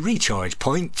energy recharge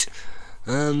point,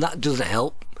 and that doesn't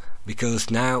help because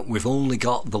now we've only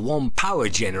got the one power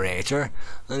generator,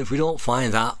 and if we don't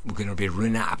find that we're going to be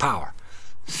running out of power.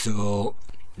 So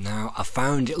now I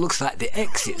found, it looks like the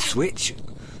exit switch,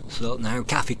 so now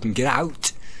Kathy can get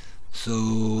out,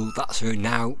 so that's her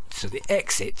now to the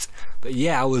exit. But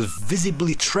yeah, I was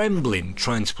visibly trembling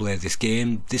trying to play this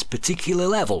game, this particular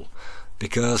level,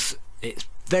 because it's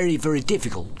very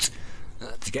difficult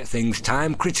to get things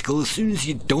time critical. As soon as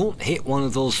you don't hit one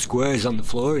of those squares on the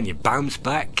floor and you bounce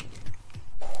back,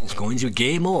 it's going to be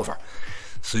game over.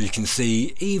 So you can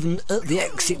see even at the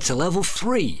exit to level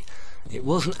 3 it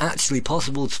wasn't actually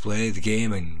possible to play the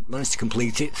game and managed to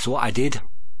complete it. So what I did,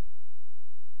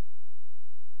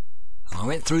 I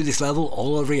went through this level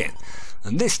all over again,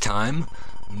 and this time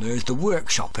there's the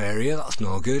workshop area. That's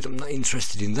no good, I'm not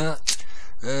interested in that.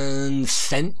 And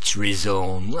Century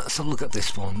Zone, let's have a look at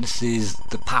this one. This is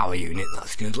the power unit,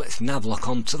 that's good. Let's navlock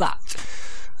onto that.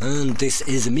 And this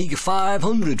is Amiga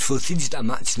 500 footage that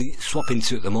I'm actually swapping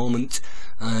to at the moment,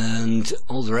 and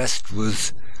all the rest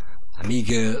was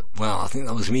Amiga, well, I think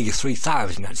that was Amiga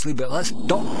 3000 actually, but let's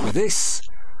dock with this,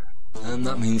 and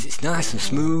that means it's nice and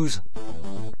smooth,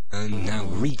 and now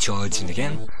recharging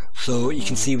again. So you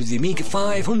can see with the Amiga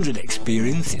 500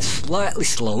 experience, it's slightly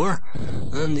slower,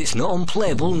 and it's not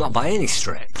unplayable, not by any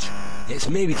stretch. It's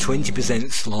maybe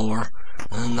 20% slower,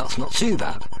 and that's not too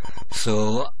bad.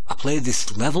 So I played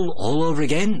this level all over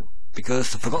again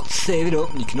because I forgot to save it up,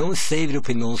 and you can always save it up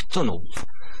in those tunnels.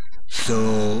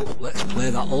 So let's play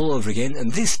that all over again,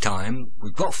 and this time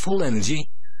we've got full energy.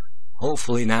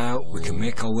 Hopefully now we can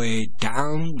make our way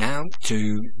down now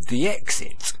to the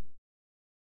exit.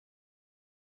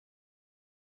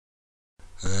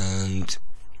 And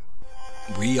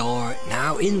we are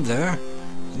now in there.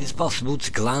 It is possible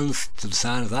to glance to the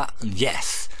side of that, and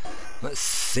yes, let's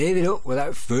save it up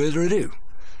without further ado.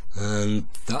 And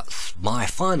that's my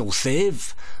final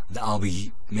save that I'll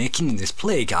be making in this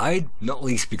play guide, not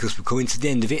least because we're coming to the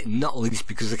end of it, and not least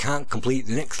because I can't complete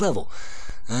the next level.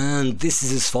 And this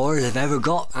is as far as I've ever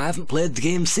got. I haven't played the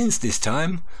game since this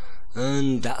time,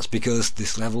 and that's because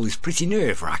this level is pretty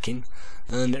nerve-wracking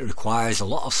and it requires a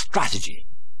lot of strategy.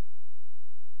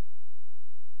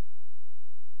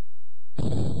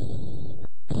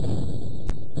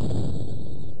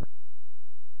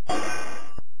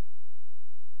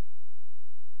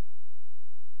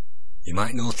 You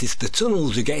might notice the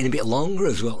tunnels are getting a bit longer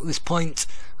as well at this point,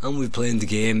 and we've played the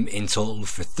game in total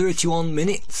for 31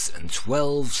 minutes and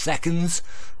 12 seconds,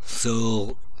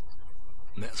 so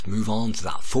let's move on to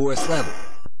that fourth level.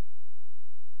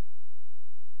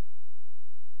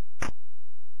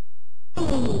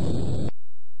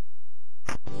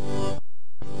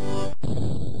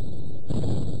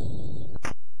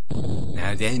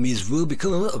 Now the enemies will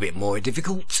become a little bit more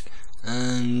difficult,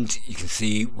 and you can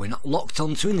see we're not locked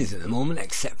onto anything at the moment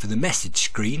except for the message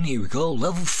screen. Here we go,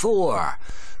 level 4,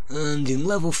 and in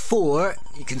level 4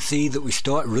 you can see that we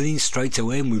start running straight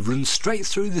away, and we run straight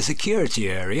through the security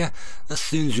area as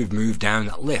soon as we've moved down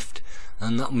that lift.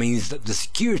 And that means that the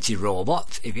security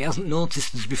robot, if he hasn't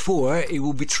noticed us before, he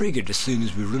will be triggered as soon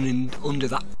as we run in under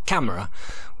that camera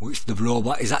which the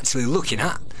robot is actually looking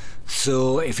at.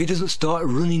 So if he doesn't start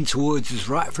running towards us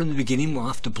right from the beginning, we'll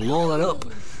have to blow that up.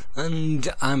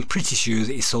 And I'm pretty sure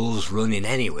that he saw us running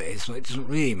anyway, so it doesn't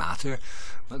really matter.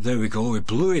 But there we go, we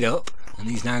blew it up, and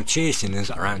he's now chasing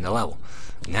us around the level.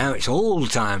 Now it's all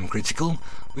time critical.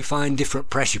 We find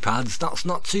different pressure pads, that's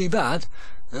not too bad.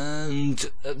 And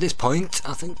at this point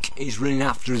I think he's running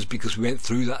after us because we went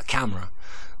through that camera.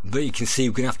 But you can see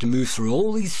we're going to have to move through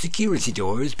all these security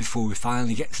doors before we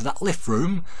finally get to that lift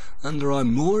room, and there are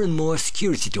more and more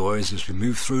security doors as we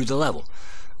move through the level.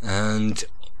 And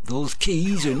those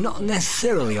keys are not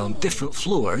necessarily on different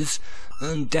floors,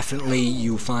 and definitely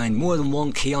you'll find more than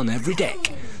one key on every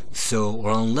deck. So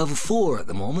we're on level 4 at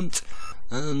the moment,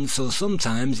 and so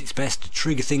sometimes it's best to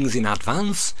trigger things in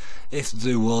advance. If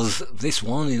there was this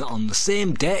one on the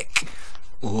same deck,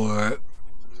 or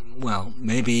well,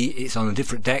 maybe it's on a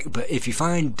different deck, but if you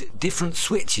find different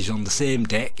switches on the same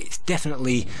deck, it's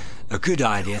definitely a good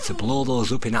idea to blow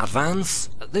those up in advance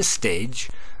at this stage,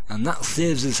 and that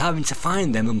saves us having to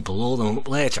find them and blow them up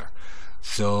later.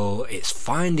 So it's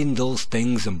finding those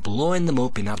things and blowing them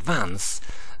up in advance,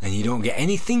 and you don't get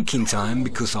any thinking time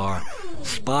because our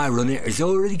spy runner is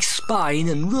already spying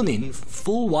and running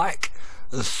full whack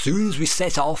as soon as we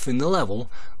set off in the level.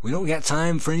 We don't get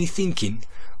time for any thinking.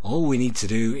 All we need to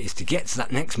do is to get to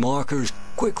that next marker as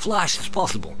quick flash as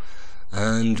possible,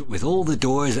 and with all the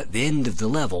doors at the end of the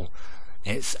level,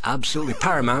 it's absolutely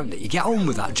paramount that you get on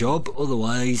with that job,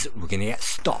 otherwise we're going to get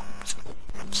stopped.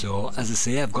 So as I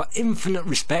say, I've got infinite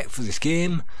respect for this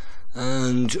game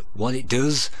and what it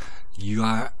does. You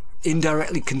are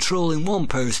indirectly controlling one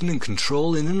person and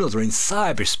controlling another in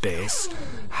cyberspace.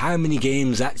 How many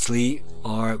games actually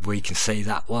are where you can say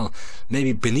that? Well,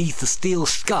 maybe Beneath the Steel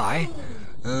Sky,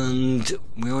 and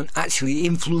we aren't actually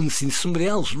influencing somebody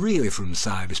else really from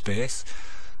cyberspace.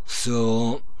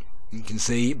 So you can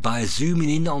see by zooming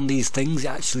in on these things, it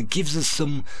actually gives us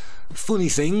some funny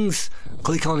things.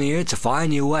 Click on here to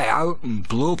find your way out and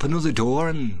blow up another door,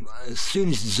 and as soon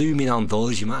as you zoom in on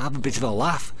those you might have a bit of a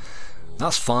laugh.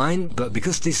 That's fine, but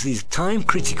because this is time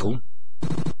critical,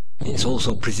 it's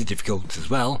also pretty difficult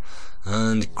as well,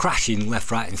 and crashing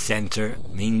left, right and centre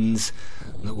means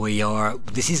that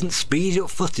this isn't speed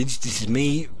up footage, this is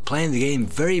me playing the game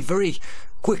very, very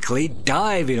quickly,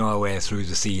 diving our way through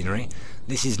the scenery.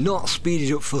 This is not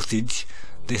speeded up footage.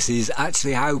 This is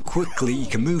actually how quickly you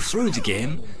can move through the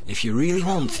game if you really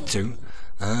wanted to,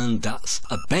 and that's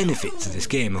a benefit to this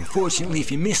game. Unfortunately,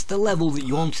 if you missed the level that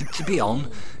you wanted to be on,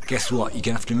 guess what? You're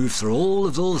going to have to move through all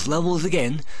of those levels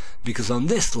again, because on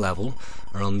this level,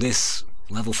 or on this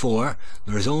level 4,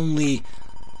 there is only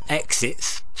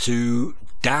exits to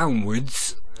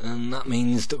downwards, and that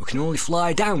means that we can only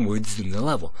fly downwards in the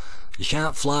level. You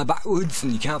can't fly backwards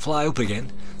and you can't fly up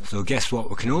again, so guess what?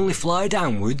 We can only fly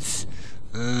downwards,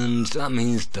 and that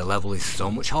means the level is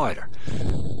so much harder.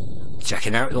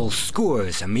 Checking out those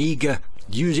scores, Amiga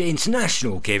User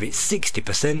International gave it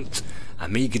 60%,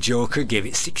 Amiga Joker gave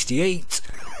it 68,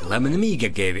 Lemon Amiga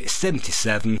gave it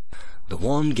 77, The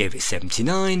One gave it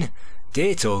 79,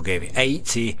 Dato gave it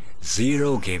 80,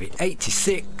 Zero gave it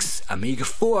 86, Amiga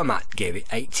Format gave it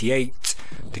 88,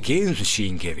 The Games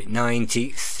Machine gave it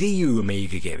 90, CU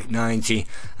Amiga gave it 90,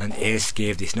 and Ace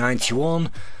gave this 91,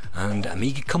 and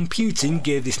Amiga Computing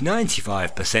gave this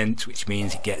 95%, which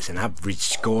means it gets an average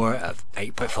score of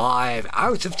 8.5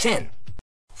 out of 10.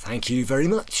 Thank you very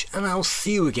much, and I'll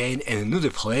see you again in another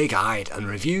Play Guide and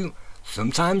review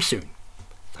sometime soon.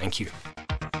 Thank you.